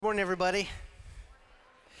Morning, everybody.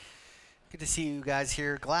 Good to see you guys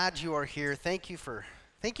here. Glad you are here. Thank you for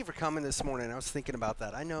coming this morning. I was thinking about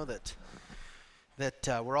that. I know that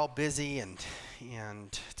we're all busy and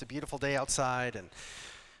it's a beautiful day outside. And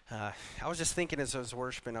I was just thinking as I was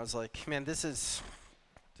worshiping, I was like, man, this is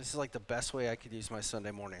like the best way I could use my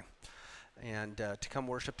Sunday morning, and to come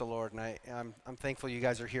worship the Lord. And I'm thankful you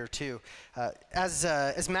guys are here too.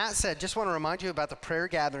 As Matt said, just want to remind you about the prayer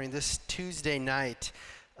gathering this Tuesday night.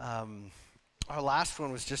 Our last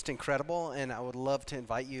one was just incredible, and I would love to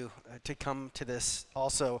invite you to come to this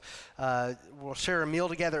also. We'll share a meal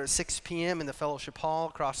together at 6 p.m. in the fellowship hall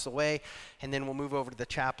across the way, and then we'll move over to the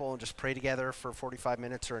chapel and just pray together for 45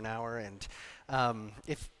 minutes or an hour. And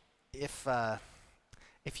if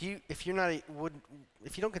you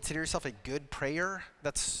don't consider yourself a good prayer,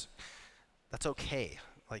 that's okay.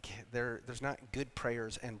 Like there's not good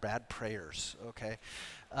prayers and bad prayers, okay?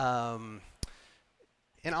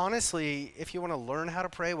 And honestly, if you want to learn how to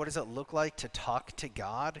pray, what does it look like to talk to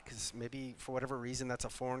God? Because maybe for whatever reason that's a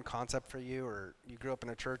foreign concept for you, or you grew up in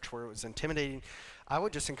a church where it was intimidating. I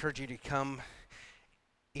would just encourage you to come,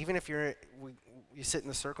 even if you sit in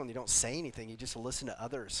the circle and you don't say anything, you just listen to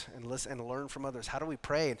others and listen and learn from others. How do we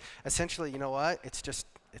pray? And essentially, you know what? It's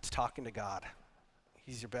talking to God.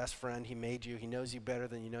 He's your best friend. He made you. He knows you better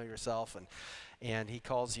than you know yourself, and he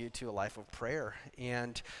calls you to a life of prayer.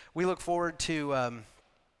 And we look forward to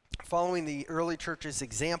following the early church's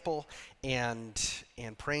example and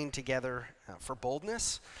praying together for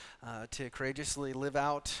boldness, to courageously live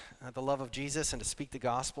out the love of Jesus and to speak the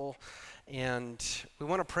gospel. And we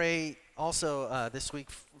want to pray also this week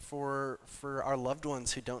for our loved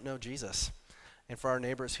ones who don't know Jesus, and for our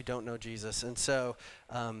neighbors who don't know Jesus. And so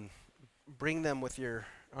bring them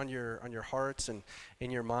on your hearts and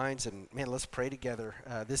in your minds, and man, let's pray together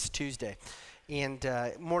this Tuesday. And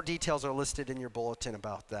more details are listed in your bulletin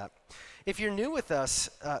about that. If you're new with us,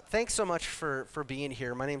 thanks so much for being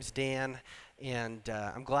here. My name's Dan, and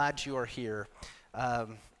I'm glad you are here.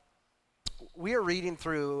 We are reading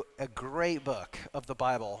through a great book of the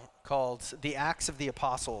Bible called the Acts of the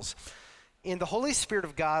Apostles. And the Holy Spirit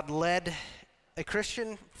of God led a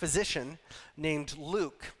Christian physician named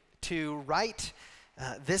Luke to write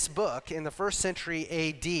this book in the 1st century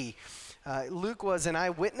A.D. Luke was an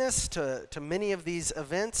eyewitness to many of these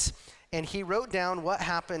events, and he wrote down what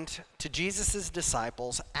happened to Jesus'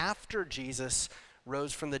 disciples after Jesus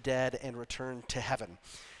rose from the dead and returned to heaven.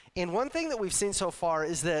 And one thing that we've seen so far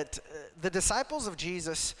is that the disciples of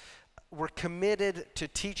Jesus were committed to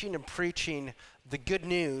teaching and preaching the good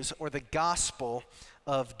news, or the gospel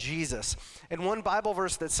of Jesus. And one Bible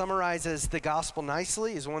verse that summarizes the gospel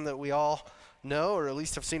nicely is one that we all know, or at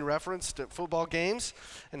least have seen referenced at football games,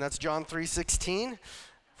 and that's John 3:16.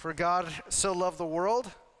 For God so loved the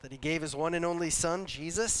world that he gave his one and only Son,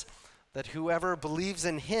 Jesus, that whoever believes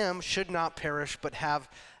in him should not perish but have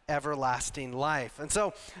everlasting life. And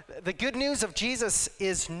so the good news of Jesus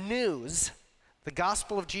is news. The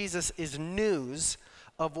gospel of Jesus is news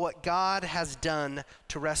of what God has done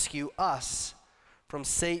to rescue us from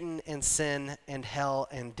Satan and sin and hell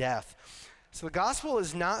and death. So the gospel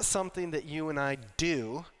is not something that you and I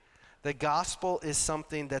do. The gospel is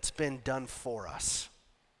something that's been done for us.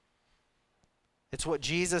 It's what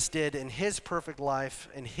Jesus did in his perfect life,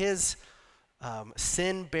 in his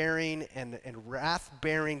sin-bearing and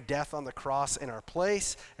wrath-bearing death on the cross in our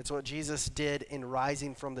place. It's what Jesus did in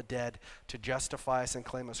rising from the dead to justify us and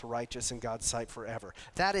claim us righteous in God's sight forever.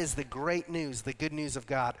 That is the great news, the good news of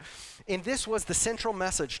God. And this was the central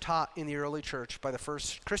message taught in the early church by the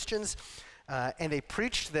first Christians. And they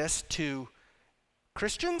preached this to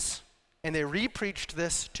Christians, and they re-preached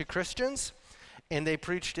this to Christians, and they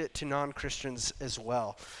preached it to non-Christians as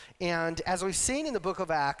well. And as we've seen in the book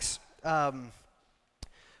of Acts,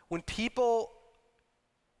 when people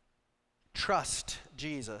trust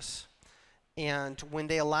Jesus, and when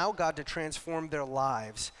they allow God to transform their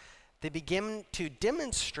lives, they begin to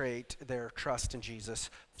demonstrate their trust in Jesus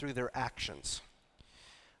through their actions.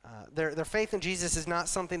 Their faith in Jesus is not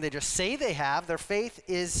something they just say they have. Their faith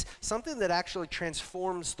is something that actually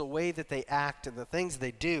transforms the way that they act and the things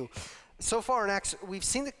they do. So far in Acts, we've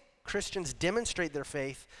seen the Christians demonstrate their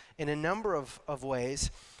faith in a number of ways.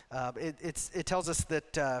 It tells us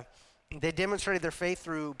that they demonstrated their faith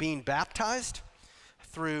through being baptized,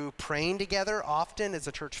 through praying together often as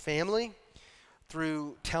a church family,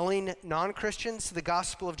 through telling non-Christians the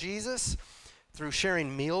gospel of Jesus, through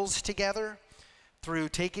sharing meals together, through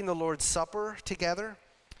taking the Lord's Supper together.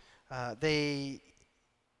 They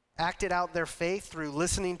acted out their faith through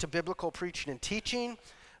listening to biblical preaching and teaching,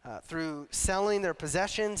 through selling their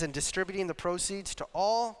possessions and distributing the proceeds to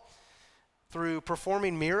all, through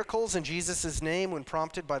performing miracles in Jesus' name when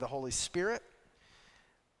prompted by the Holy Spirit,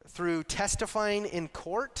 through testifying in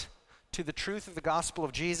court to the truth of the gospel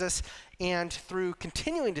of Jesus, and through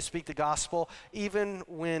continuing to speak the gospel even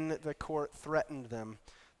when the court threatened them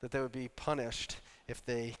that they would be punished if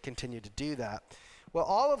they continued to do that. Well,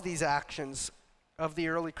 all of these actions of the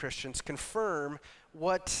early Christians confirm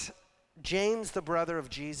what James, the brother of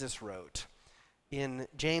Jesus, wrote in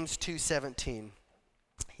James 2:17.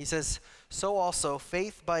 He says, "So also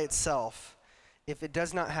faith by itself, if it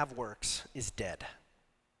does not have works, is dead."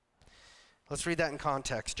 Let's read that in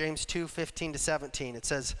context. James 2:15-17. It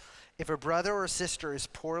says, "If a brother or sister is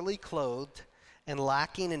poorly clothed and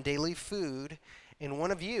lacking in daily food, and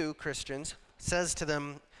one of you, Christians, says to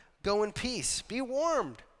them, 'Go in peace, be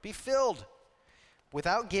warmed, be filled,'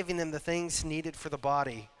 without giving them the things needed for the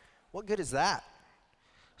body, what good is that?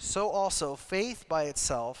 So also faith by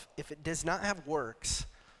itself, if it does not have works,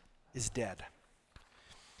 is dead."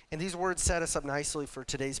 And these words set us up nicely for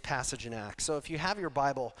today's passage in Acts. So if you have your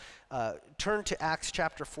Bible, turn to Acts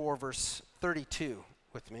chapter 4, verse 32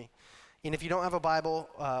 with me. And if you don't have a Bible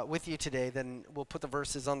with you today, then we'll put the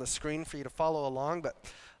verses on the screen for you to follow along.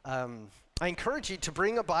 But I encourage you to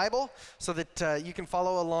bring a Bible so that you can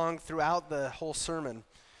follow along throughout the whole sermon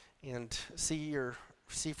and see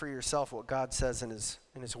for yourself what God says in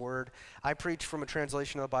His Word. I preach from a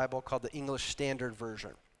translation of the Bible called the English Standard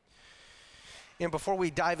Version. And before we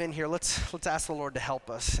dive in here, let's ask the Lord to help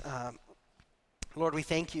us. Lord, we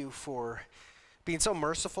thank you for being so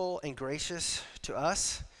merciful and gracious to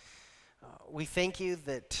us. We thank you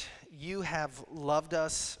that you have loved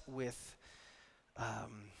us with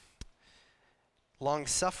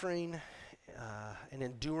long-suffering and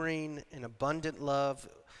enduring and abundant love.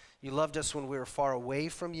 You loved us when we were far away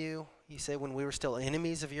from you. You say when we were still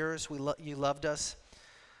enemies of yours, you loved us.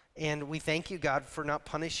 And we thank you, God, for not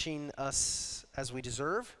punishing us as we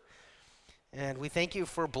deserve. And we thank you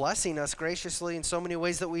for blessing us graciously in so many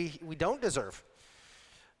ways that we don't deserve.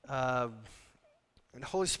 And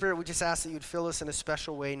Holy Spirit, we just ask that you'd fill us in a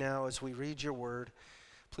special way now as we read your word.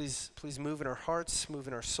 Please move in our hearts, move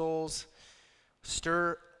in our souls.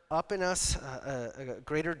 Stir up in us a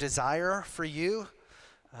greater desire for you.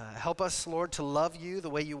 Help us, Lord, to love you the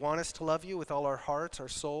way you want us to love you with all our hearts, our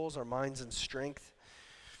souls, our minds, and strength.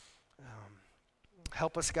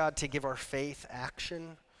 Help us, God, to give our faith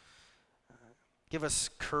action. Give us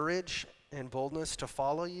courage and boldness to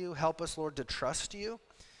follow you. Help us, Lord, to trust you.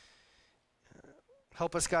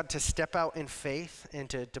 Help us, God, to step out in faith and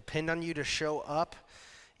to depend on you to show up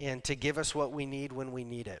and to give us what we need when we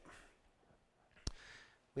need it.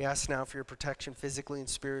 We ask now for your protection physically and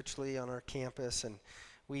spiritually on our campus, and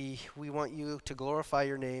we want you to glorify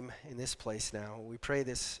your name in this place now. We pray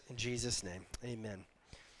this in Jesus' name. Amen.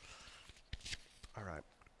 All right.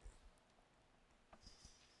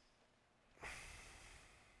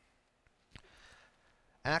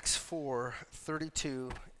 Acts 4,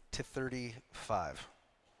 32-35.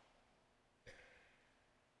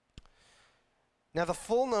 Now the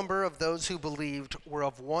full number of those who believed were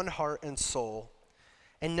of one heart and soul,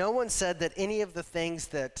 and no one said that any of the things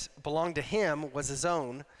that belonged to him was his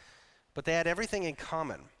own, but they had everything in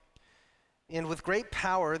common. And with great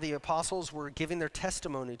power, the apostles were giving their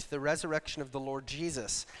testimony to the resurrection of the Lord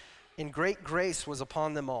Jesus, and great grace was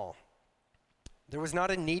upon them all. There was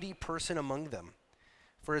not a needy person among them,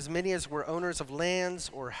 for as many as were owners of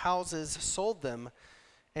lands or houses sold them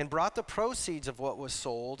and brought the proceeds of what was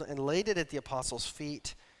sold and laid it at the apostles'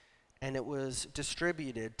 feet, and it was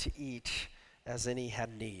distributed to each as any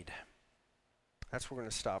had need. That's where we're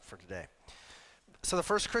going to stop for today. So the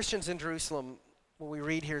first Christians in Jerusalem, what we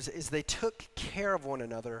read here is they took care of one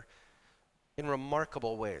another in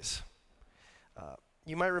remarkable ways.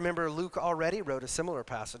 You might remember Luke already wrote a similar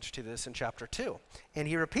passage to this in chapter 2. And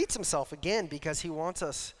he repeats himself again because he wants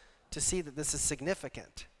us to see that this is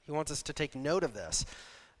significant. He wants us to take note of this.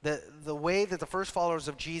 The way that the first followers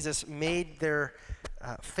of Jesus made their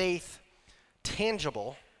faith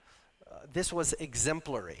tangible, this was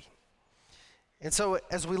exemplary. And so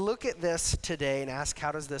as we look at this today and ask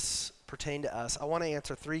how does this pertain to us, I want to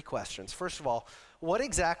answer three questions. First of all, what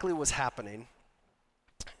exactly was happening?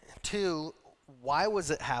 2, why was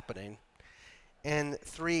it happening? And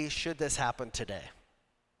 3, should this happen today?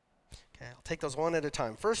 Okay, I'll take those one at a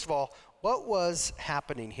time. First of all, what was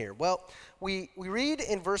happening here? Well, we read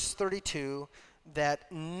in verse 32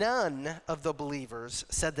 that none of the believers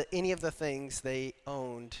said that any of the things they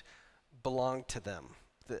owned belonged to them.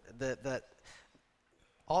 That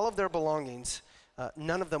all of their belongings,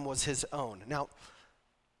 none of them was his own. Now,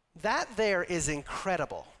 that there is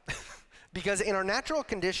incredible because in our natural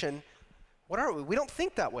condition, what are we? We don't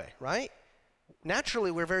think that way, right?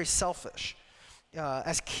 Naturally, we're very selfish.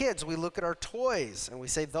 As kids, we look at our toys and we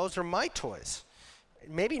say, those are my toys.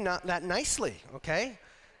 Maybe not that nicely, okay?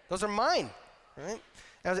 Those are mine, right?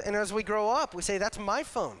 And as we grow up, we say, that's my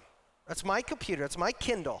phone. That's my computer. That's my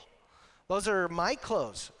Kindle. Those are my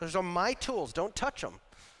clothes. Those are my tools. Don't touch them.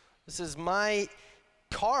 This is my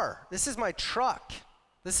car. This is my truck.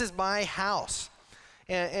 This is my house.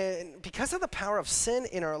 And because of the power of sin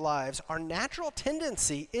in our lives, our natural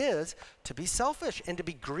tendency is to be selfish and to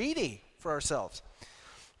be greedy for ourselves.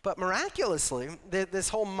 But miraculously, this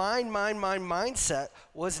whole mine mindset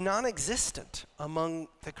was non-existent among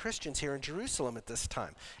the Christians here in Jerusalem at this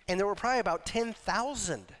time. And there were probably about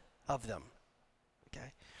 10,000 of them.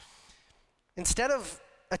 Okay? Instead of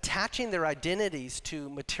attaching their identities to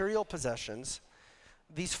material possessions,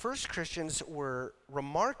 these first Christians were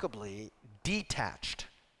remarkably detached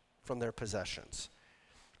from their possessions.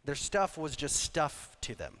 Their stuff was just stuff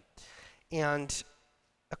to them. And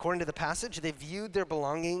according to the passage, they viewed their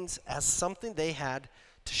belongings as something they had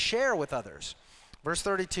to share with others. Verse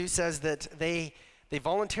 32 says that they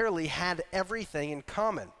voluntarily had everything in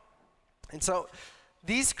common. And so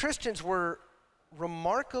these Christians were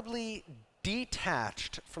remarkably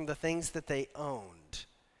detached from the things that they owned.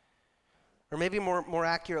 Or maybe more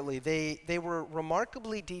accurately, they were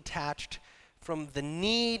remarkably detached from the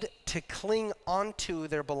need to cling onto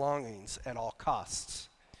their belongings at all costs.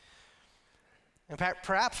 In fact,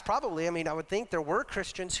 probably, I would think there were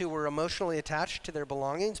Christians who were emotionally attached to their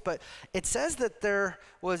belongings, but it says that there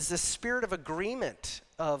was this spirit of agreement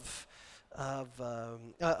among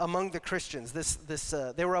the Christians.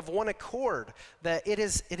 They were of one accord that it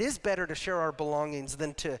is better to share our belongings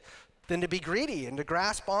than to be greedy and to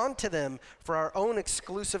grasp onto them for our own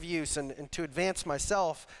exclusive use and to advance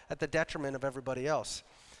myself at the detriment of everybody else.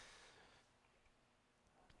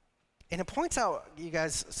 And it points out, you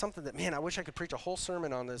guys, something that, man, I wish I could preach a whole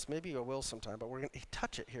sermon on this. Maybe I will sometime, but we're going to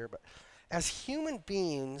touch it here. But as human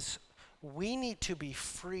beings, we need to be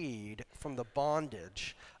freed from the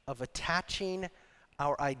bondage of attaching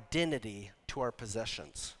our identity to our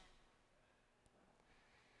possessions.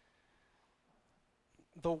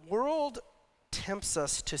 The world tempts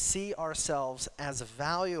us to see ourselves as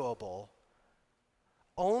valuable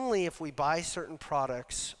only if we buy certain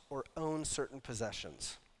products or own certain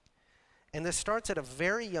possessions. And this starts at a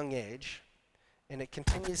very young age, and it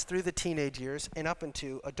continues through the teenage years and up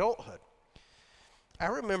into adulthood. I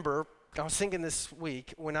remember, I was thinking this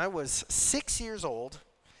week, when I was 6 years old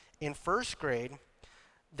in first grade,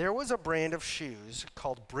 there was a brand of shoes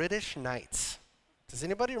called British Knights. Does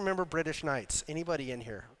anybody remember British Knights? Anybody in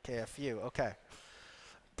here? Okay, a few, okay.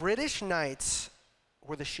 British Knights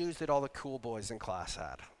were the shoes that all the cool boys in class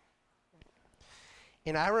had.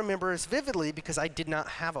 And I remember as vividly because I did not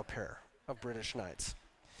have a pair of British Knights.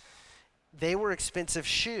 They were expensive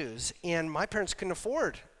shoes, and my parents couldn't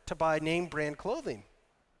afford to buy name brand clothing.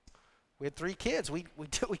 We had 3 kids. We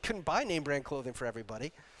couldn't buy name brand clothing for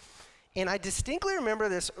everybody. And I distinctly remember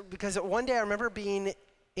this because one day I remember being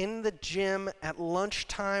in the gym at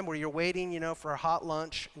lunchtime where you're waiting, for a hot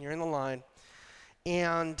lunch, and you're in the line,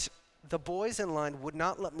 and the boys in line would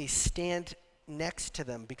not let me stand next to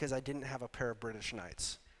them because I didn't have a pair of British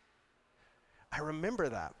Knights. I remember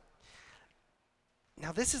that.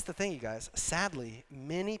 Now, this is the thing, you guys. Sadly,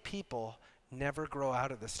 many people never grow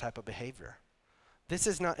out of this type of behavior. This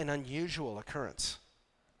is not an unusual occurrence.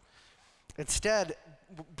 Instead,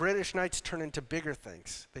 British Knights turn into bigger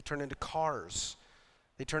things. They turn into cars.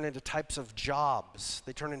 They turn into types of jobs.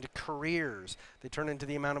 They turn into careers. They turn into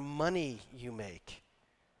the amount of money you make.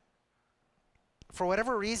 For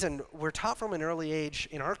whatever reason, we're taught from an early age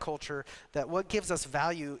in our culture that what gives us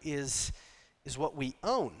value is what we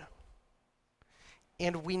own.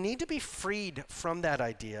 And we need to be freed from that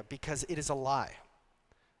idea because it is a lie.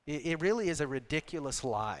 It really is a ridiculous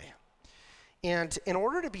lie. And in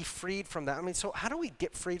order to be freed from that, so how do we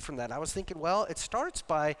get freed from that? I was thinking, well, it starts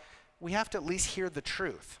by we have to at least hear the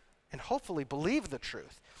truth and hopefully believe the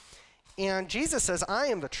truth. And Jesus says, I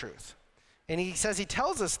am the truth. And he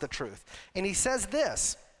tells us the truth. And he says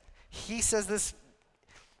this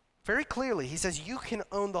very clearly. He says, you can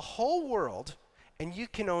own the whole world and you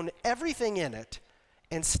can own everything in it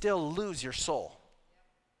and still lose your soul.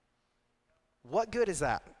 What good is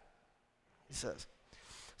that? He says.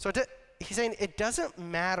 So he's saying it doesn't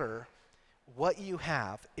matter what you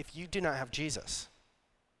have if you do not have Jesus.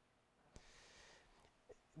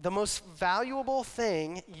 The most valuable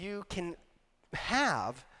thing you can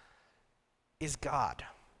have is God.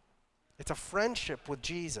 It's a friendship with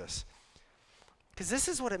Jesus. Because this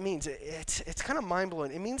is what it means. It's kind of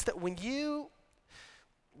mind-blowing. It means that when you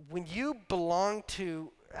belong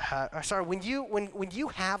to when you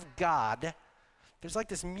have God, there's like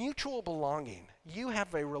this mutual belonging. You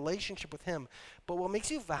have a relationship with him, but what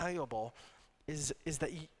makes you valuable is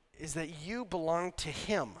that you belong to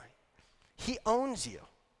him. He owns you.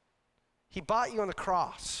 He bought you on the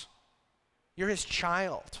cross. You're his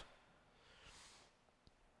child.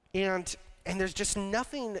 And there's just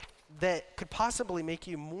nothing that could possibly make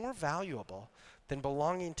you more valuable than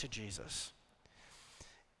belonging to Jesus.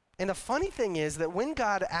 And the funny thing is that when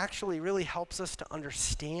God actually really helps us to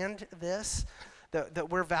understand this, that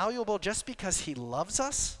we're valuable just because he loves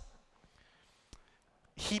us,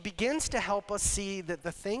 he begins to help us see that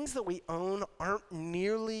the things that we own aren't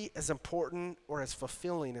nearly as important or as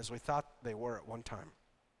fulfilling as we thought they were at one time.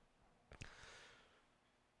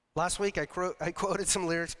 Last week, I quoted some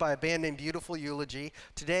lyrics by a band named Beautiful Eulogy.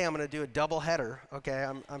 Today, I'm going to do a double header. Okay,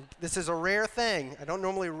 this is a rare thing. I don't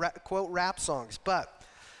normally quote rap songs, but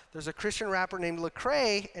there's a Christian rapper named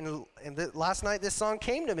Lecrae, and last night this song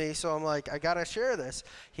came to me, so I'm like, I got to share this.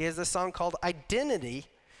 He has this song called Identity,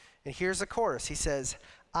 and here's the chorus. He says,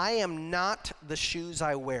 I am not the shoes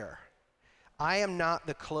I wear. I am not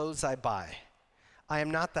the clothes I buy. I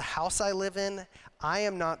am not the house I live in. I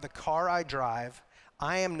am not the car I drive.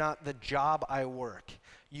 I am not the job I work.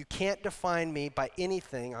 You can't define me by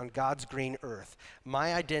anything on God's green earth.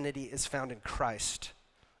 My identity is found in Christ.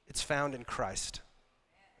 It's found in Christ.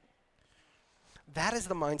 That is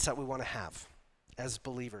the mindset we want to have as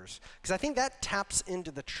believers. Because I think that taps into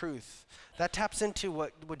the truth. That taps into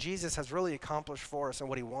what Jesus has really accomplished for us and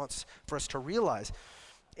what he wants for us to realize.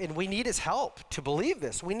 And we need his help to believe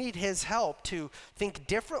this. We need his help to think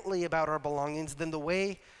differently about our belongings than the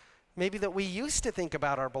way maybe that we used to think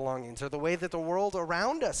about our belongings or the way that the world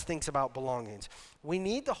around us thinks about belongings. We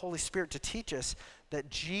need the Holy Spirit to teach us that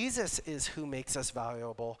Jesus is who makes us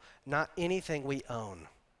valuable, not anything we own.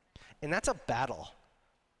 And that's a battle.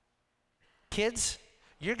 Kids,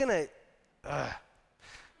 you're going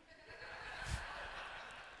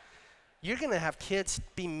to have kids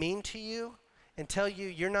be mean to you and tell you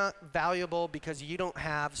you're not valuable because you don't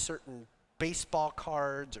have certain baseball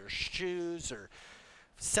cards or shoes or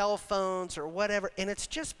cell phones or whatever, and it's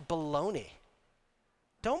just baloney.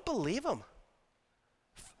 Don't believe them.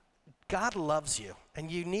 God loves you,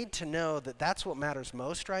 and you need to know that that's what matters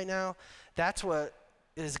most right now. That's what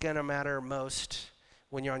is going to matter most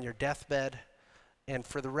when you're on your deathbed and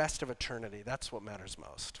for the rest of eternity. That's what matters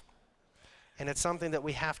most. And it's something that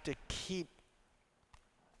we have to keep.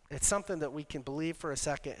 It's something that we can believe for a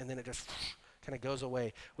second, and then it just kind of goes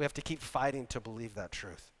away. We have to keep fighting to believe that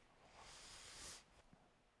truth.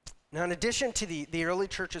 Now, in addition to the early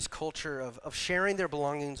church's culture of sharing their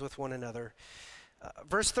belongings with one another,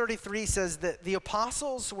 verse 33 says that the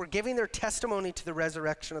apostles were giving their testimony to the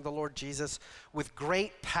resurrection of the Lord Jesus with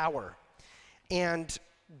great power, and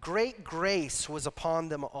great grace was upon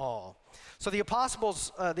them all. So the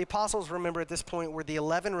apostles, remember at this point, were the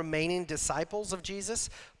 11 remaining disciples of Jesus,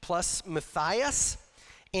 plus Matthias,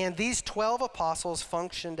 and these 12 apostles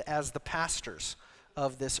functioned as the pastors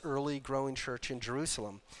of this early growing church in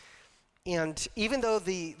Jerusalem. And even though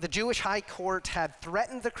the Jewish high court had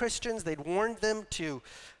threatened the Christians, they'd warned them to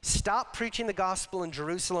stop preaching the gospel in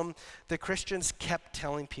Jerusalem, the Christians kept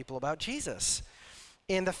telling people about Jesus.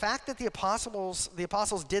 And the fact that the apostles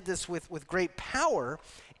did this with great power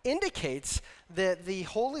indicates that the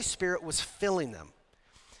Holy Spirit was filling them.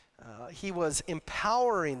 He was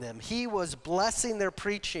empowering them. He was blessing their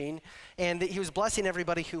preaching, and that he was blessing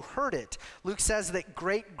everybody who heard it. Luke says that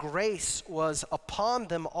great grace was upon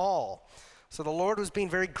them all. So the Lord was being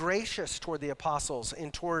very gracious toward the apostles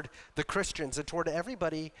and toward the Christians and toward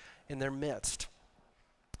everybody in their midst.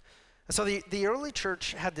 And so the early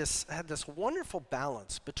church had this wonderful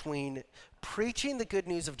balance between preaching the good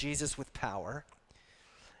news of Jesus with power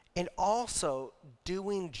and also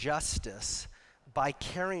doing justice by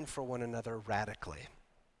caring for one another radically.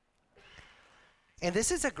 And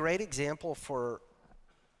this is a great example for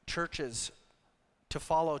churches to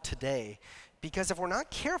follow today, because if we're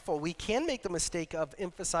not careful, we can make the mistake of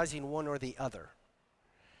emphasizing one or the other.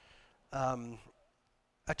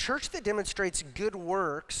 A church that demonstrates good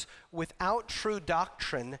works without true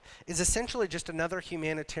doctrine is essentially just another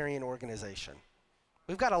humanitarian organization.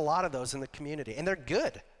 We've got a lot of those in the community, and they're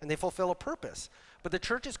good, and they fulfill a purpose. But the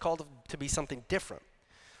church is called to be something different.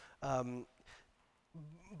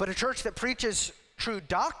 But a church that preaches true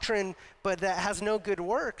doctrine, but that has no good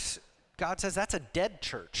works, God says that's a dead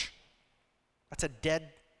church. That's a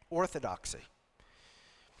dead orthodoxy.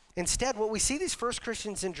 Instead, what we see these first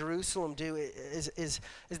Christians in Jerusalem do is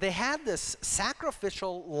they had this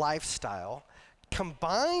sacrificial lifestyle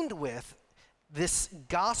combined with this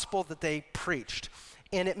gospel that they preached.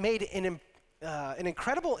 And it made an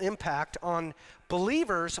incredible impact on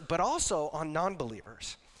believers, but also on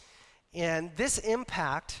non-believers. And this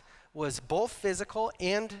impact was both physical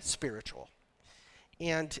and spiritual.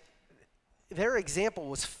 And their example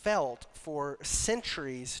was felt for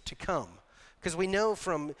centuries to come. Because we know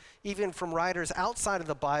even from writers outside of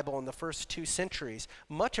the Bible in the first 2 centuries,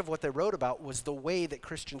 much of what they wrote about was the way that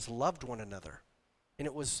Christians loved one another. And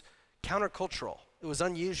it was countercultural. It was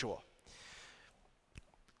unusual.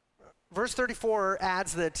 Verse 34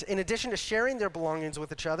 adds that in addition to sharing their belongings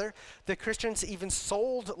with each other, the Christians even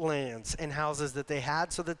sold lands and houses that they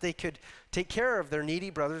had so that they could take care of their needy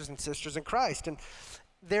brothers and sisters in Christ. And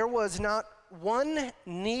there was not one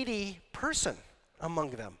needy person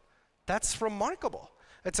among them. That's remarkable.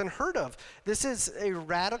 It's unheard of. This is a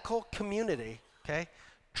radical community, okay,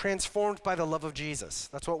 transformed by the love of Jesus.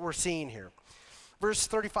 That's what we're seeing here. Verse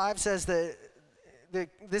 35 says that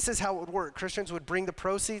this is how it would work. Christians would bring the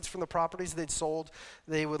proceeds from the properties they'd sold.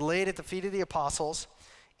 They would lay it at the feet of the apostles,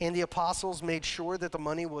 and the apostles made sure that the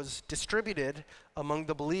money was distributed among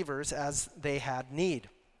the believers as they had need.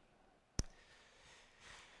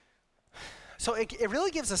 So it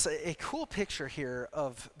really gives us a cool picture here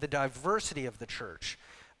of the diversity of the church.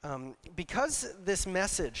 Because this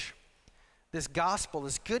message, this gospel,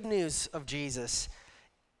 this good news of Jesus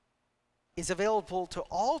is available to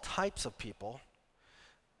all types of people,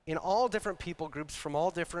 in all different people groups from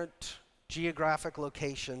all different geographic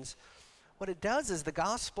locations. What it does is the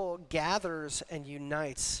gospel gathers and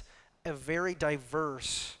unites a very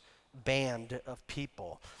diverse band of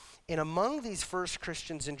people. And among these first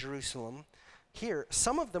Christians in Jerusalem, here,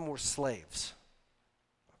 some of them were slaves,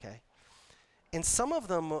 okay? And some of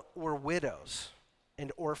them were widows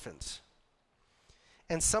and orphans.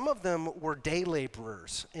 And some of them were day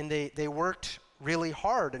laborers, and they worked really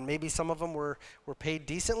hard, and maybe some of them were paid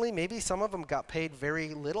decently, maybe some of them got paid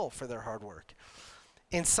very little for their hard work.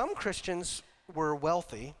 And some Christians were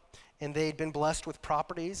wealthy, and they'd been blessed with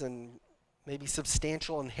properties and maybe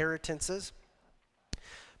substantial inheritances.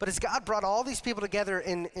 But as God brought all these people together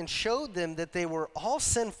and showed them that they were all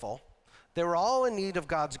sinful, they were all in need of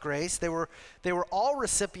God's grace, they were all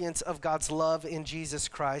recipients of God's love in Jesus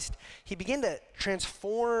Christ, he began to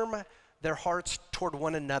transform their hearts toward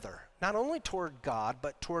one another. Not only toward God,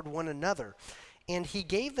 but toward one another. And he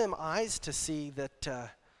gave them eyes to see that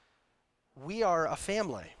we are a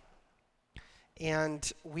family.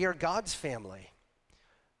 And we are God's family.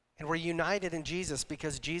 And we're united in Jesus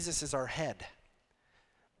because Jesus is our head.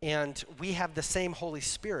 And we have the same Holy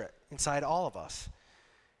Spirit inside all of us.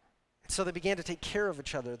 And so they began to take care of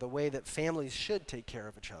each other the way that families should take care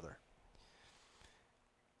of each other.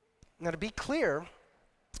 Now, to be clear,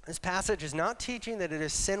 this passage is not teaching that it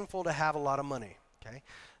is sinful to have a lot of money, okay?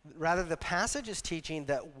 Rather, the passage is teaching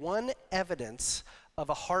that one evidence of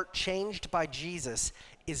a heart changed by Jesus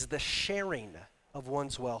is the sharing of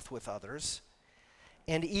one's wealth with others,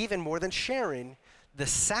 and even more than sharing, the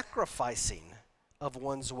sacrificing of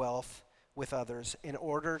one's wealth with others in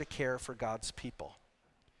order to care for God's people.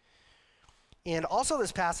 And also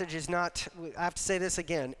this passage is not, I have to say this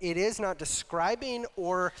again, it is not describing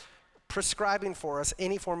or prescribing for us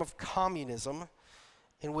any form of communism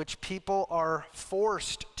in which people are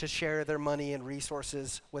forced to share their money and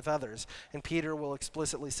resources with others. And Peter will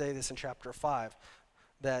explicitly say this in chapter 5,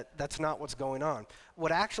 that that's not what's going on.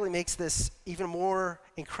 What actually makes this even more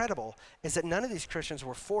incredible is that none of these Christians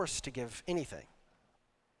were forced to give anything.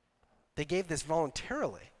 They gave this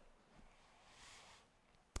voluntarily.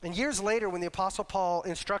 And years later, when the Apostle Paul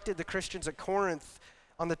instructed the Christians at Corinth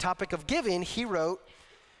on the topic of giving, he wrote,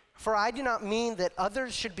 "For I do not mean that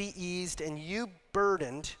others should be eased and you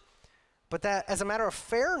burdened, but that as a matter of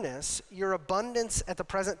fairness, your abundance at the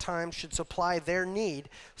present time should supply their need,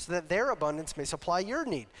 so that their abundance may supply your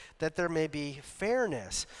need, that there may be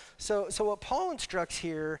fairness." So what Paul instructs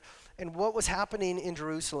here, and what was happening in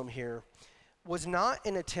Jerusalem here, was not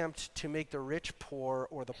an attempt to make the rich poor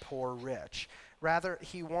or the poor rich. Rather,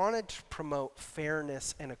 he wanted to promote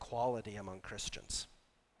fairness and equality among Christians.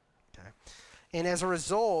 Okay? And as a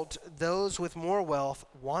result, those with more wealth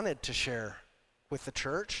wanted to share with the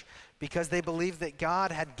church because they believed that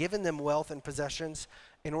God had given them wealth and possessions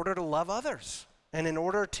in order to love others and in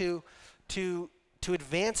order to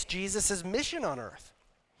advance Jesus' mission on earth.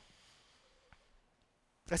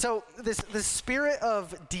 And so this spirit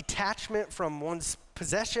of detachment from one's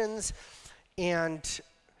possessions and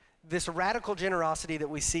this radical generosity that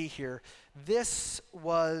we see here, this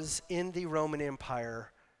was in the Roman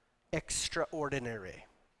Empire extraordinary.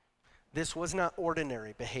 This was not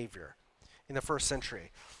ordinary behavior in the first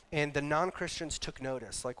century. And the non-Christians took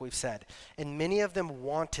notice, like we've said. And many of them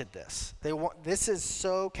wanted this. This is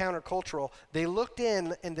so countercultural. They looked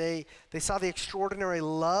in and they saw the extraordinary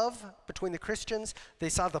love between the Christians. They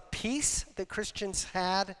saw the peace that Christians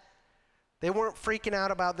had. They weren't freaking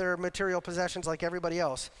out about their material possessions like everybody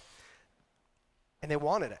else. And they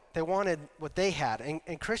wanted it. They wanted what they had.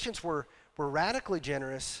 And Christians were radically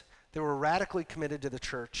generous. They were radically committed to the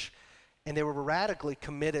church. And they were radically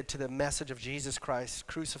committed to the message of Jesus Christ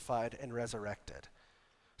crucified and resurrected.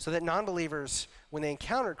 So that non-believers, when they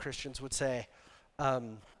encountered Christians, would say, I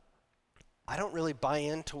don't really buy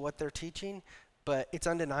into what they're teaching, but it's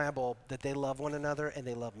undeniable that they love one another and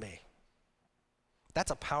they love me.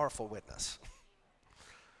 That's a powerful witness.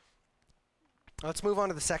 Let's move on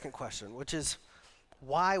to the second question, which is,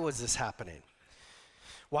 why was this happening?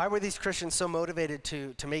 Why were these Christians so motivated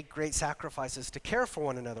to make great sacrifices to care for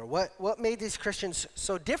one another? What made these Christians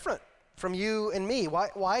so different from you and me?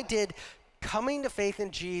 Why did coming to faith in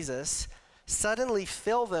Jesus suddenly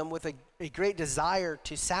fill them with a great desire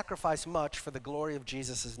to sacrifice much for the glory of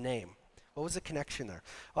Jesus' name? What was the connection there?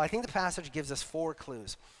 Well, I think the passage gives us 4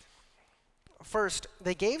 clues. First,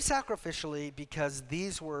 they gave sacrificially because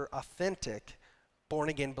these were authentic,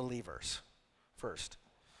 born-again believers. First.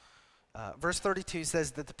 Verse 32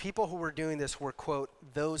 says that the people who were doing this were, quote,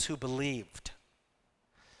 those who believed.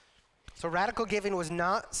 So radical giving was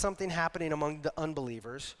not something happening among the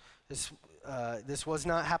unbelievers. This was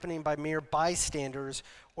not happening by mere bystanders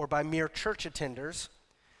or by mere church attenders.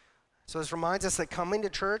 So this reminds us that coming to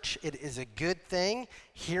church, it is a good thing.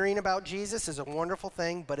 Hearing about Jesus is a wonderful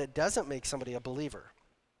thing, but it doesn't make somebody a believer.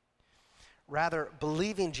 Rather,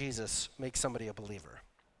 believing Jesus makes somebody a believer.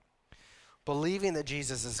 Believing that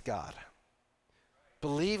Jesus is God.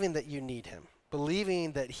 Believing that you need him.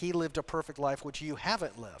 Believing that he lived a perfect life which you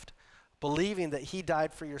haven't lived. Believing that he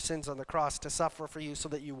died for your sins on the cross to suffer for you so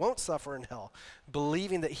that you won't suffer in hell.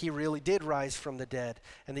 Believing that he really did rise from the dead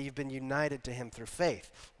and that you've been united to him through faith.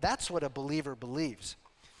 That's what a believer believes.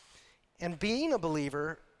 And being a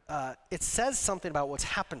believer, it says something about what's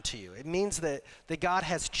happened to you. It means that God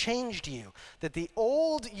has changed you. That the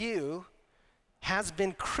old you has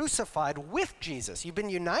been crucified with Jesus. You've been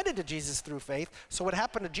united to Jesus through faith, so what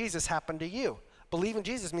happened to Jesus happened to you. Believing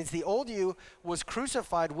Jesus means the old you was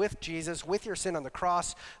crucified with Jesus, with your sin on the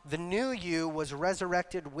cross. The new you was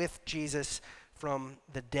resurrected with Jesus from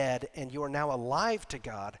the dead, and you are now alive to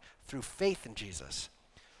God through faith in Jesus.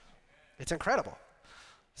 It's incredible.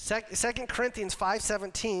 2 Corinthians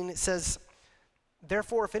 5:17 says,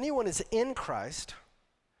 therefore, if anyone is in Christ,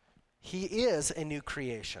 he is a new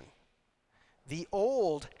creation. The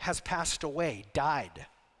old has passed away, died.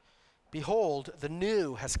 Behold, the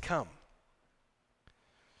new has come.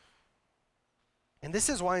 And this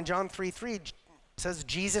is why in John 3:3 it says,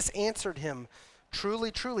 Jesus answered him,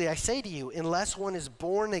 truly, truly, I say to you, unless one is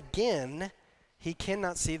born again, he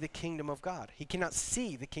cannot see the kingdom of God. He cannot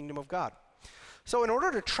see the kingdom of God. So in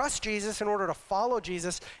order to trust Jesus, in order to follow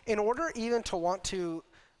Jesus, in order even to want to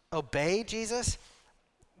obey Jesus,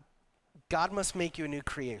 God must make you a new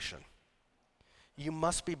creation. You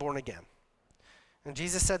must be born again. And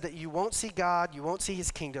Jesus said that you won't see God, you won't see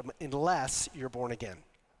his kingdom unless you're born again.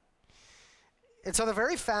 And so the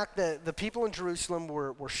very fact that the people in Jerusalem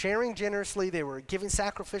were sharing generously, they were giving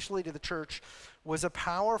sacrificially to the church, was a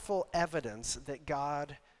powerful evidence that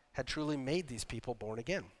God had truly made these people born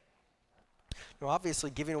again. Now,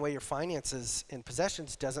 obviously, giving away your finances and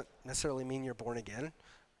possessions doesn't necessarily mean you're born again.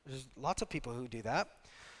 There's lots of people who do that.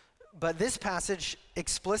 But this passage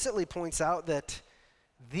explicitly points out that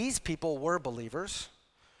these people were believers,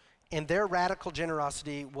 and their radical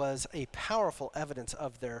generosity was a powerful evidence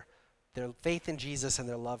of their faith in Jesus and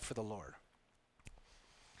their love for the Lord.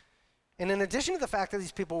 And in addition to the fact that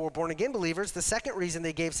these people were born again believers, the second reason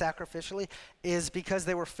they gave sacrificially is because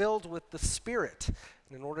they were filled with the Spirit.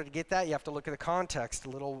 And in order to get that, you have to look at the context a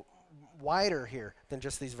little wider here than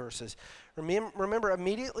just these verses. Remember,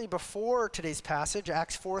 immediately before today's passage,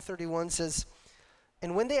 Acts 4:31 says,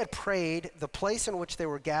 and when they had prayed, the place in which they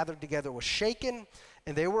were gathered together was shaken,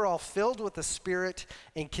 and they were all filled with the Spirit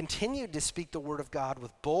and continued to speak the word of God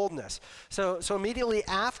with boldness. So immediately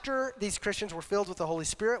after these Christians were filled with the Holy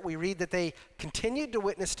Spirit, we read that they continued to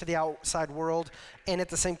witness to the outside world, and at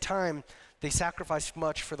the same time, they sacrificed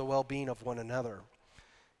much for the well-being of one another.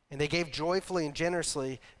 And they gave joyfully and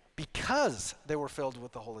generously because they were filled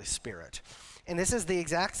with the Holy Spirit. And this is the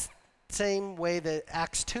exact same way that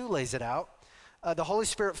Acts 2 lays it out. The Holy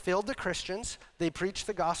Spirit filled the Christians. They preached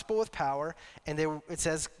the gospel with power, and it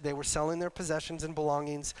says they were selling their possessions and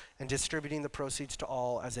belongings and distributing the proceeds to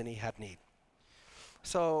all as any had need.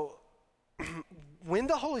 So when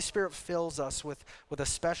the Holy Spirit fills us with a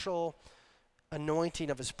special anointing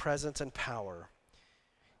of his presence and power,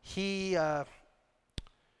 he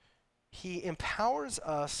empowers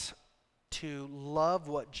us to love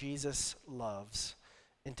what Jesus loves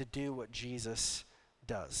and to do what Jesus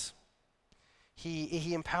does.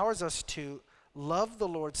 He empowers us to love the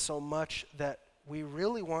Lord so much that we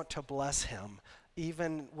really want to bless him,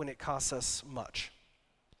 even when it costs us much.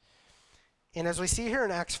 And as we see here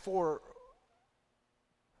in Acts 4,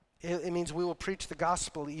 it means we will preach the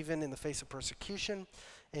gospel even in the face of persecution.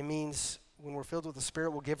 It means when we're filled with the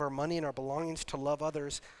Spirit, we'll give our money and our belongings to love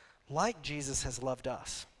others like Jesus has loved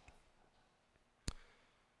us.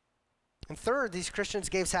 And third, these Christians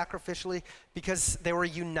gave sacrificially because they were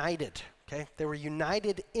united. Okay? They were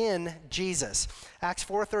united in Jesus. Acts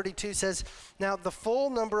 4:32 says, "Now the full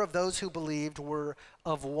number of those who believed were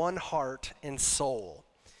of one heart and soul."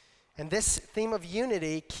 And this theme of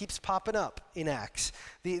unity keeps popping up in Acts.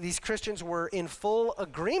 These Christians were in full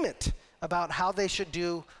agreement about how they should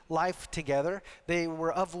do life together. They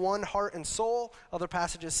were of one heart and soul. Other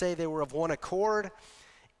passages say they were of one accord.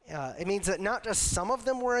 It means that not just some of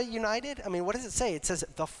them were united. I mean, what does it say? It says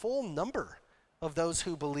the full number of those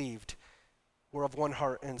who believed were of one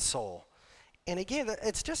heart and soul. And again,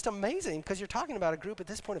 it's just amazing because you're talking about a group at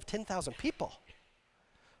this point of 10,000 people.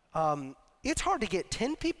 It's hard to get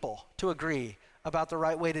 10 people to agree about the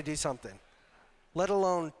right way to do something, let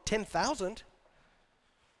alone 10,000.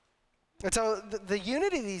 And so the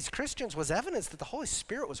unity of these Christians was evidence that the Holy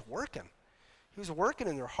Spirit was working. He was working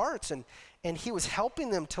in their hearts, and he was helping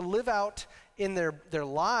them to live out in their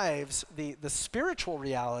lives the spiritual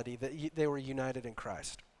reality that they were united in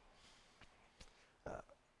Christ.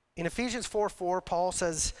 In Ephesians 4:4, Paul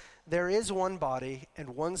says, "There is one body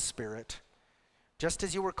and one Spirit, just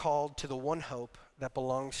as you were called to the one hope that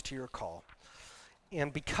belongs to your call."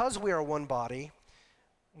 And because we are one body,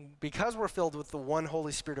 because we're filled with the one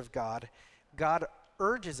Holy Spirit of God, God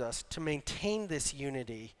urges us to maintain this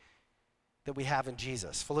unity that we have in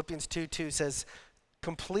Jesus. Philippians 2:2 says,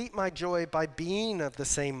 "Complete my joy by being of the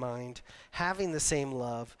same mind, having the same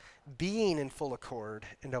love, being in full accord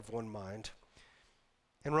and of one mind."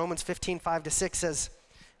 And Romans 15:5-6 says,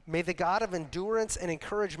 "May the God of endurance and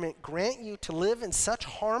encouragement grant you to live in such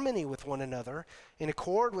harmony with one another, in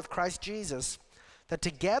accord with Christ Jesus, that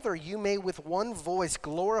together you may with one voice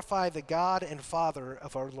glorify the God and Father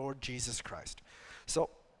of our Lord Jesus Christ."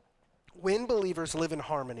 So when believers live in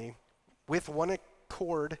harmony with one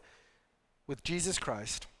accord with Jesus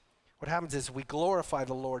Christ, what happens is we glorify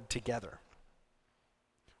the Lord together.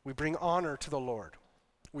 We bring honor to the Lord.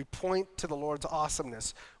 We point to the Lord's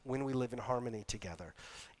awesomeness when we live in harmony together.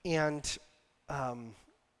 And the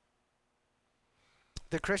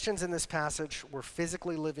Christians in this passage were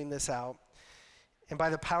physically living this out. And by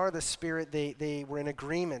the power of the Spirit, they were in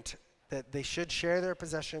agreement that they should share their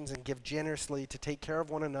possessions and give generously to take care of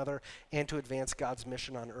one another and to advance God's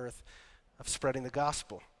mission on earth of spreading the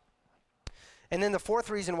gospel. And then the fourth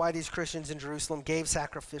reason why these Christians in Jerusalem gave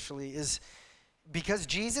sacrificially is because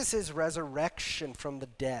Jesus' resurrection from the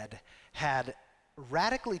dead had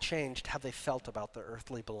radically changed how they felt about their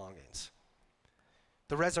earthly belongings.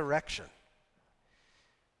 The resurrection.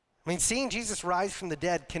 I mean, seeing Jesus rise from the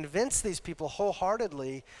dead convinced these people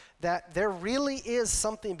wholeheartedly that there really is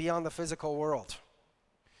something beyond the physical world.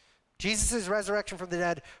 Jesus' resurrection from the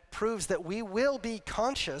dead proves that we will be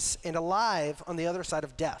conscious and alive on the other side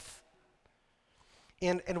of death.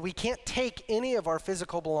 And we can't take any of our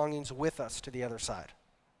physical belongings with us to the other side.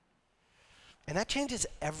 And that changes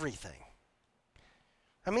everything.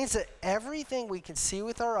 That means that everything we can see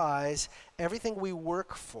with our eyes, everything we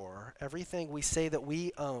work for, everything we say that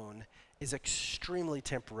we own is extremely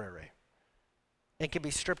temporary and can be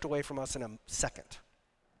stripped away from us in a second.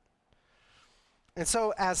 And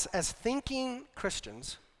so as thinking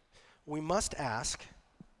Christians, we must ask,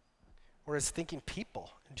 or as thinking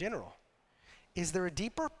people in general, is there a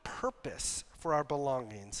deeper purpose for our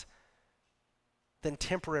belongings than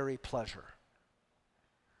temporary pleasure?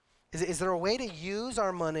 Is there a way to use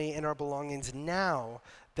our money and our belongings now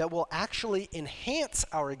that will actually enhance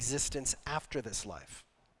our existence after this life?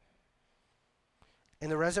 And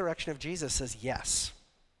the resurrection of Jesus says yes.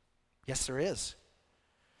 Yes, there is.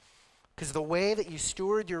 Because the way that you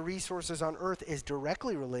steward your resources on earth is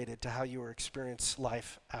directly related to how you will experience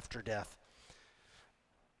life after death.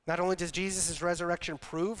 Not only does Jesus' resurrection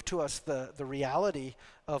prove to us the reality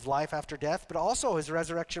of life after death, but also his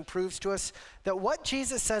resurrection proves to us that what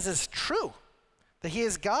Jesus says is true, that he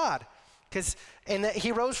is God, and that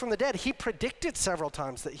he rose from the dead. He predicted several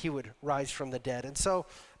times that he would rise from the dead. And so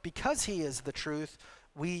because he is the truth,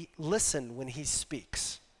 we listen when he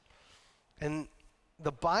speaks. And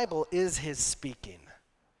the Bible is his speaking.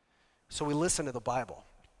 So we listen to the Bible.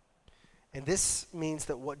 And this means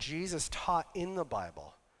that what Jesus taught in the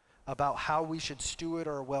Bible about how we should steward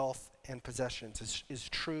our wealth and possessions is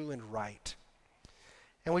true and right.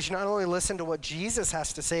 And we should not only listen to what Jesus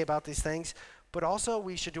has to say about these things, but also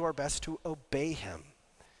we should do our best to obey him.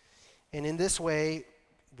 And in this way,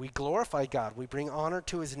 we glorify God. We bring honor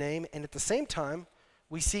to his name, and at the same time,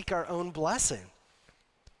 we seek our own blessing.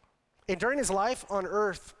 And during his life on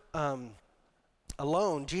earth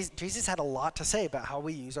alone, Jesus had a lot to say about how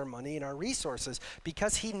we use our money and our resources,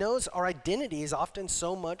 because he knows our identity is often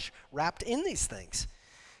so much wrapped in these things.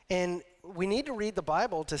 And we need to read the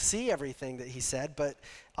Bible to see everything that he said, but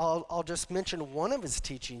I'll just mention one of his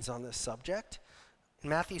teachings on this subject. In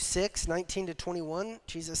Matthew 6:19-21,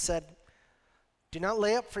 Jesus said, "Do not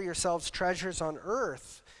lay up for yourselves treasures on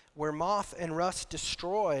earth, where moth and rust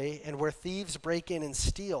destroy and where thieves break in and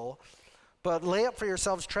steal, but lay up for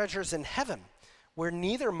yourselves treasures in heaven, where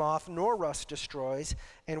neither moth nor rust destroys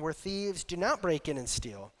and where thieves do not break in and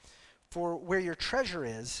steal. For where your treasure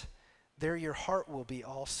is, there your heart will be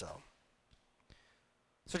also."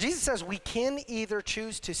 So Jesus says we can either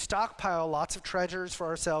choose to stockpile lots of treasures for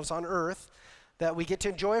ourselves on earth that we get to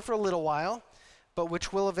enjoy for a little while, but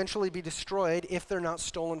which will eventually be destroyed if they're not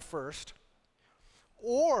stolen first.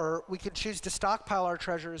 Or we could choose to stockpile our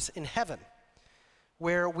treasures in heaven,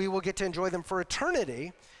 where we will get to enjoy them for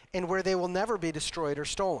eternity and where they will never be destroyed or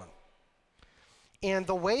stolen. And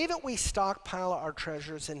the way that we stockpile our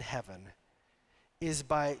treasures in heaven is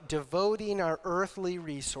by devoting our earthly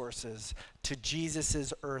resources to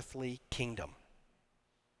Jesus' earthly kingdom.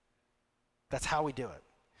 That's how we do it.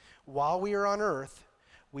 While we are on earth,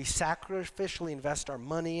 we sacrificially invest our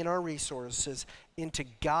money and our resources into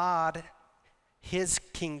God, his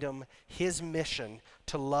kingdom, his mission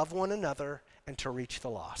to love one another and to reach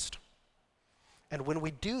the lost. And when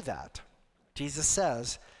we do that, Jesus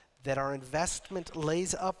says that our investment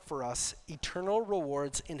lays up for us eternal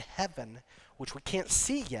rewards in heaven, which we can't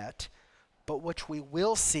see yet, but which we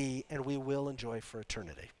will see and we will enjoy for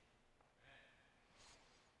eternity.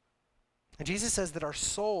 And Jesus says that our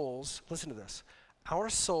souls, listen to this, our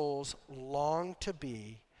souls long to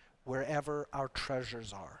be wherever our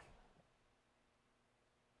treasures are.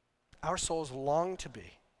 Our souls long to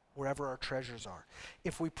be wherever our treasures are.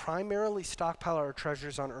 If we primarily stockpile our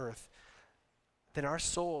treasures on earth, then our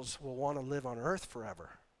souls will want to live on earth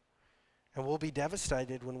forever. And we'll be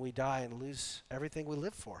devastated when we die and lose everything we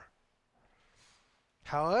live for.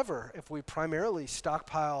 However, if we primarily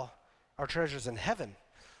stockpile our treasures in heaven,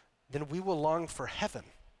 then we will long for heaven.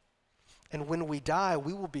 And when we die,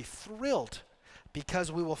 we will be thrilled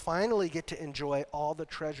because we will finally get to enjoy all the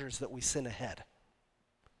treasures that we sent ahead.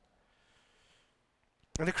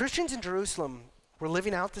 And the Christians in Jerusalem were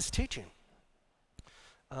living out this teaching.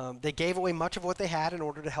 They gave away much of what they had in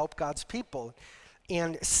order to help God's people.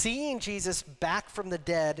 And seeing Jesus back from the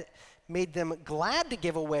dead made them glad to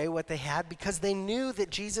give away what they had because they knew that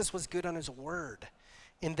Jesus was good on his word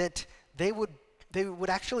and that they would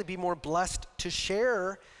actually be more blessed to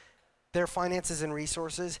share their finances and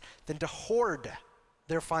resources than to hoard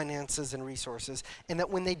their finances and resources. And that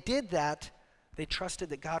when they did that, they trusted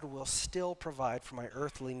that God will still provide for my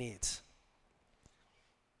earthly needs.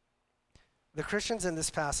 The Christians in this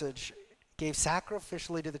passage gave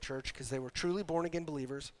sacrificially to the church because they were truly born-again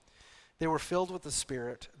believers. They were filled with the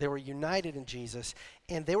Spirit. They were united in Jesus.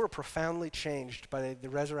 And they were profoundly changed by the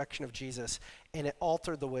resurrection of Jesus. And it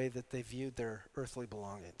altered the way that they viewed their earthly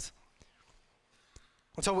belongings.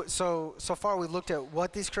 And so far we've looked at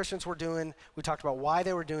what these Christians were doing. We talked about why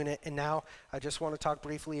they were doing it. And now I just want to talk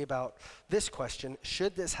briefly about this question.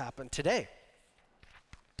 Should this happen today?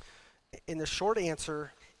 And the short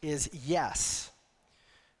answer is yes,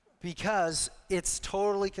 because it's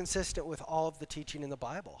totally consistent with all of the teaching in the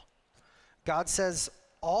Bible. God says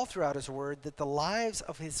all throughout his word that the lives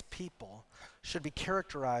of his people should be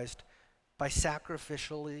characterized by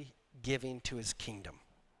sacrificially giving to his kingdom.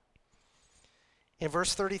 In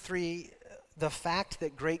verse 33, the fact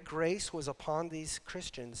that great grace was upon these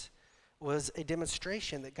Christians was a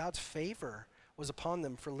demonstration that God's favor was upon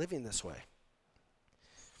them for living this way.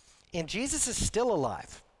 And Jesus is still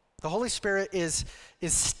alive. The Holy Spirit is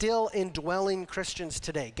still indwelling Christians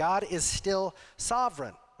today. God is still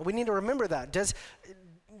sovereign. We need to remember that. Does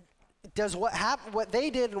what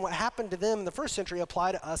they did and what happened to them in the first century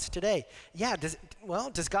apply to us today? Yeah.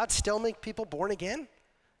 Does God still make people born again?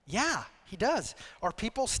 Yeah, he does. Are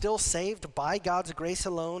people still saved by God's grace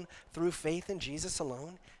alone through faith in Jesus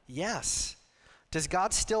alone? Yes. Does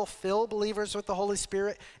God still fill believers with the Holy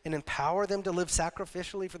Spirit and empower them to live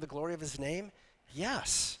sacrificially for the glory of his name?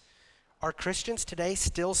 Yes. Are Christians today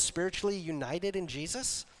still spiritually united in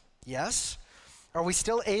Jesus? Yes. Are we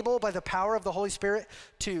still able, by the power of the Holy Spirit,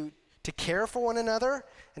 to care for one another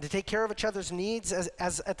and to take care of each other's needs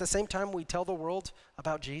as at the same time we tell the world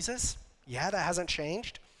about Jesus? Yeah, that hasn't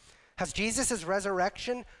changed. Has Jesus'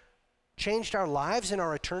 resurrection changed our lives and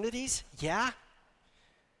our eternities? Yeah.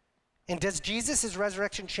 And does Jesus'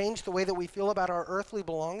 resurrection change the way that we feel about our earthly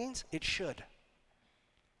belongings? It should.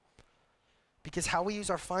 Because how we use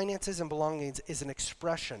our finances and belongings is an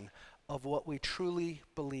expression of what we truly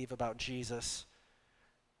believe about Jesus,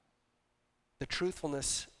 the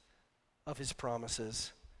truthfulness of his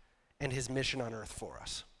promises, and his mission on earth for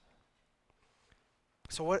us.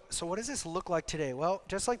 So what does this look like today? Well,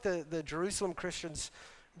 just like the Jerusalem Christians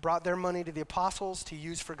brought their money to the apostles to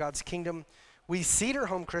use for God's kingdom, we Cedar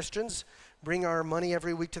Home Christians bring our money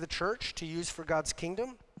every week to the church to use for God's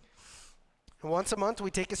kingdom. And once a month,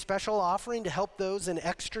 we take a special offering to help those in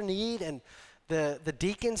extra need, and the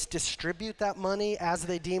deacons distribute that money as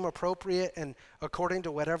they deem appropriate and according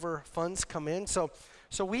to whatever funds come in. So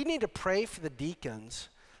we need to pray for the deacons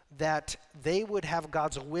that they would have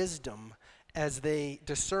God's wisdom as they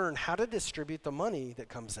discern how to distribute the money that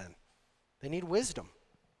comes in. They need wisdom.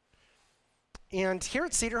 And here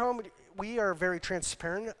at Cedar Home, we are very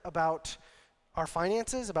transparent about our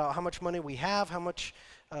finances, about how much money we have, how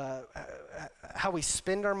we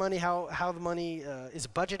spend our money, how the money is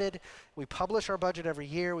budgeted. We publish our budget every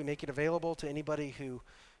year. We make it available to anybody who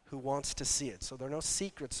wants to see it. So there are no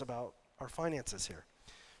secrets about our finances here.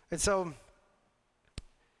 And so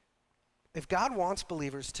if God wants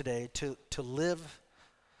believers today to live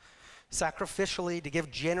sacrificially, to give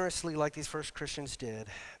generously like these first Christians did,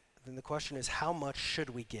 then the question is, how much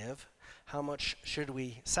should we give? How much should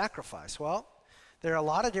we sacrifice? Well, there are a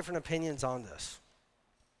lot of different opinions on this.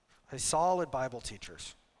 Solid Bible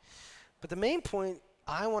teachers. But the main point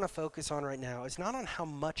I want to focus on right now is not on how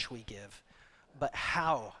much we give, but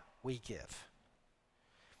how we give.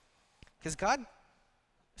 Because God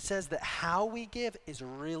says that how we give is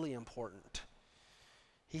really important.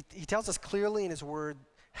 He tells us clearly in his word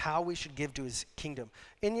how we should give to his kingdom.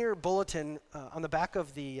 In your bulletin, on the back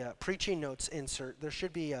of the preaching notes insert, there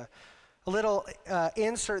should be a little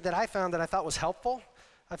insert that I found that I thought was helpful.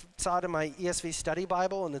 I saw it in my ESV study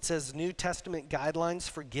Bible, and it says New Testament Guidelines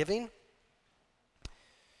for Giving.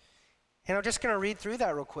 And I'm just going to read through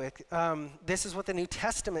that real quick. This is what the New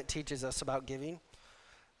Testament teaches us about giving.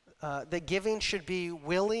 That giving should be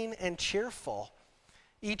willing and cheerful.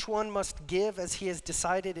 Each one must give as he has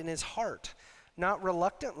decided in his heart, not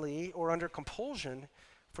reluctantly or under compulsion,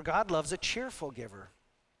 for God loves a cheerful giver.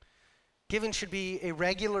 Giving should be a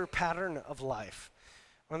regular pattern of life.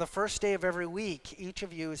 On the first day of every week, each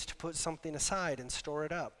of you is to put something aside and store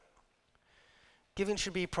it up. Giving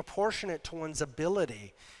should be proportionate to one's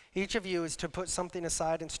ability. Each of you is to put something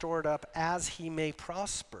aside and store it up as he may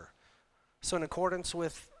prosper. So in accordance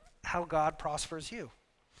with how God prospers you.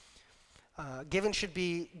 Giving should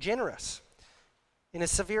be generous. In a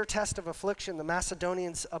severe test of affliction, the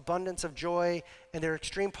Macedonians' abundance of joy and their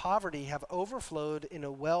extreme poverty have overflowed in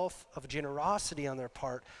a wealth of generosity on their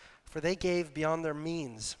part, for they gave beyond their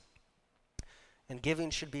means. And giving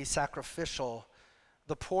should be sacrificial.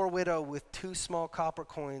 The poor widow with 2 small copper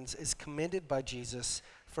coins is commended by Jesus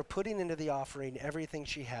for putting into the offering everything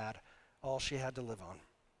she had, all she had to live on.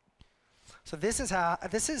 So this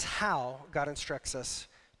is how God instructs us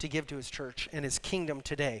to give to his church and his kingdom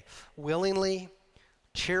today. Willingly,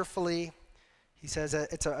 cheerfully. He says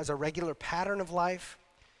it's as a regular pattern of life.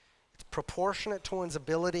 It's proportionate to one's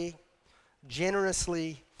ability,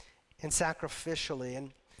 generously and sacrificially.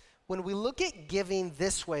 And when we look at giving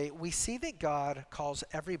this way, we see that God calls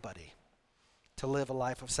everybody to live a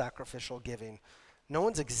life of sacrificial giving. No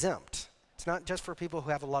one's exempt. It's not just for people who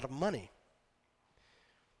have a lot of money.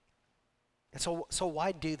 And so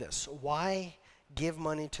why do this? Why give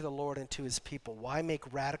money to the Lord and to his people? Why make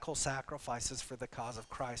radical sacrifices for the cause of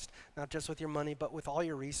Christ? Not just with your money, but with all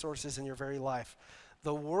your resources in your very life.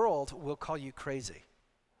 The world will call you crazy.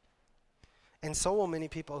 And so will many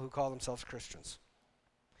people who call themselves Christians.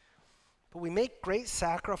 But we make great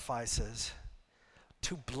sacrifices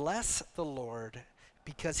to bless the Lord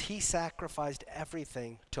because he sacrificed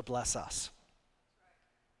everything to bless us.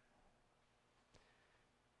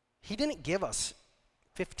 He didn't give us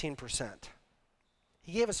 15%.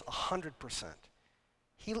 He gave us 100%.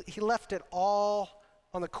 He left it all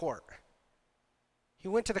on the court. He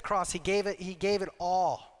went to the cross. He gave it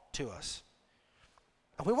all to us.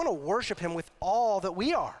 And we want to worship him with all that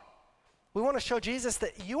we are. We want to show Jesus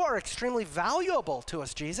that you are extremely valuable to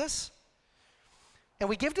us, Jesus. And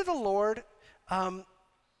we give to the Lord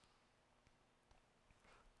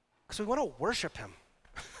Because we want to worship him,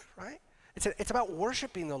 right? It's about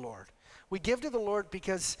worshiping the Lord. We give to the Lord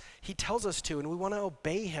because he tells us to, and we want to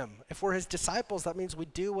obey him. If we're his disciples, that means we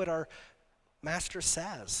do what our master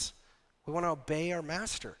says. We want to obey our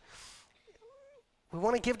master. We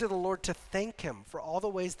want to give to the Lord to thank him for all the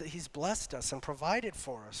ways that he's blessed us and provided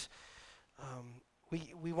for us.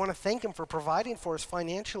 We want to thank him for providing for us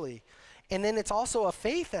financially. And then it's also a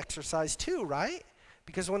faith exercise too, right?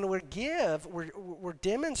 Because when we give, we're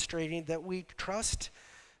demonstrating that we trust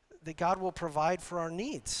that God will provide for our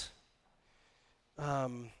needs.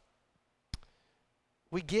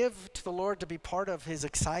 We give to the Lord to be part of his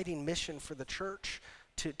exciting mission for the church,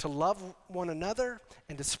 to love one another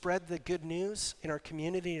and to spread the good news in our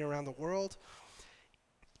community and around the world.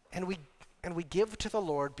 And we give to the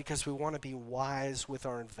Lord because we want to be wise with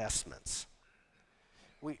our investments.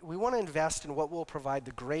 We want to invest in what will provide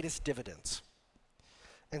the greatest dividends.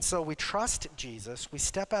 And so we trust Jesus, we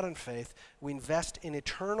step out in faith, we invest in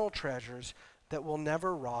eternal treasures that will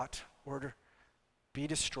never rot or be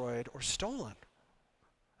destroyed or stolen.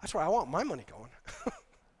 That's where I want my money going.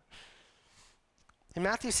 In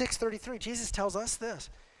Matthew 6:33, Jesus tells us this: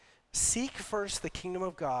 seek first the kingdom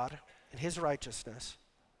of God and his righteousness,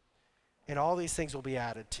 and all these things will be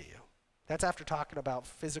added to you. That's after talking about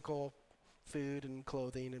physical food and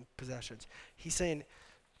clothing and possessions. He's saying,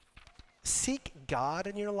 seek God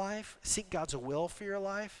in your life, seek God's will for your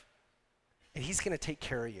life, and he's going to take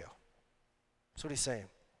care of you. That's what he's saying.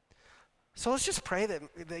 So let's just pray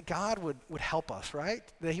that God would help us, right?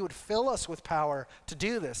 That he would fill us with power to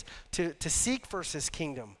do this, to seek first his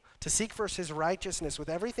kingdom, to seek first his righteousness with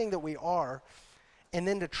everything that we are, and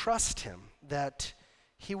then to trust him that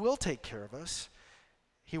he will take care of us,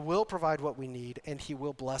 he will provide what we need, and he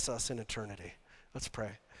will bless us in eternity. Let's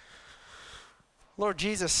pray. Lord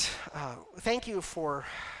Jesus, thank you for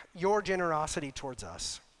your generosity towards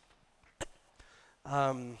us.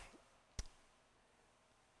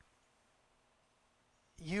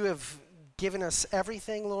 You have given us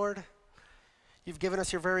everything, Lord. You've given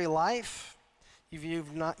us your very life.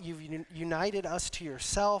 You've united us to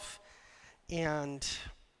yourself. And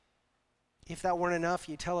if that weren't enough,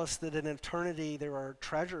 you tell us that in eternity there are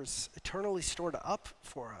treasures eternally stored up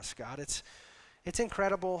for us, God. It's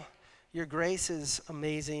incredible. Your grace is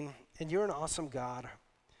amazing, and you're an awesome God.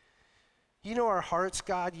 You know our hearts,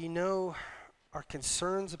 God. You know our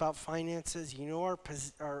concerns about finances. You know our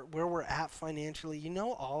where we're at financially. You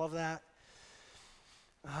know all of that.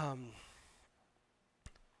 I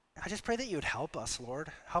just pray that you would help us,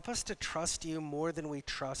 Lord. Help us to trust you more than we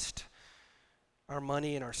trust our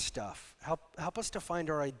money and our stuff. Help us to find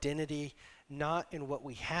our identity not in what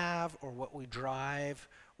we have or what we drive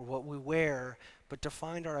or what we wear, but to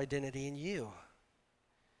find our identity in you.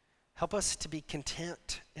 Help us to be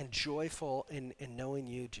content and joyful in knowing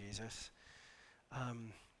you, Jesus.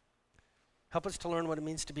 Help us to learn what it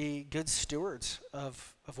means to be good stewards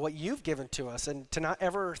of what you've given to us, and to not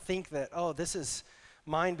ever think that, oh, this is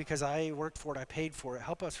mine because I worked for it, I paid for it.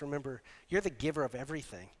 Help us remember you're the giver of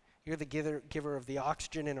everything. You're the giver of the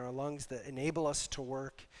oxygen in our lungs that enable us to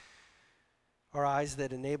work, our eyes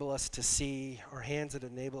that enable us to see, our hands that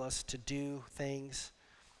enable us to do things.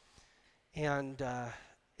 And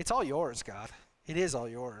it's all yours, God. It is all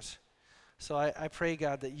yours. So I pray,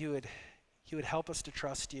 God, that you would help us to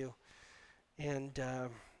trust you, and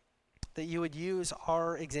that you would use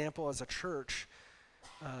our example as a church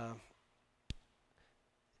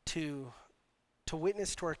to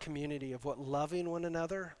witness to our community of what loving one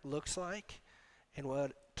another looks like and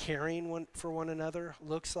what caring for one another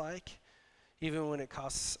looks like, even when it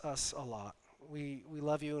costs us a lot. We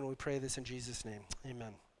love you, and we pray this in Jesus' name.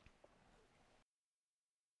 Amen.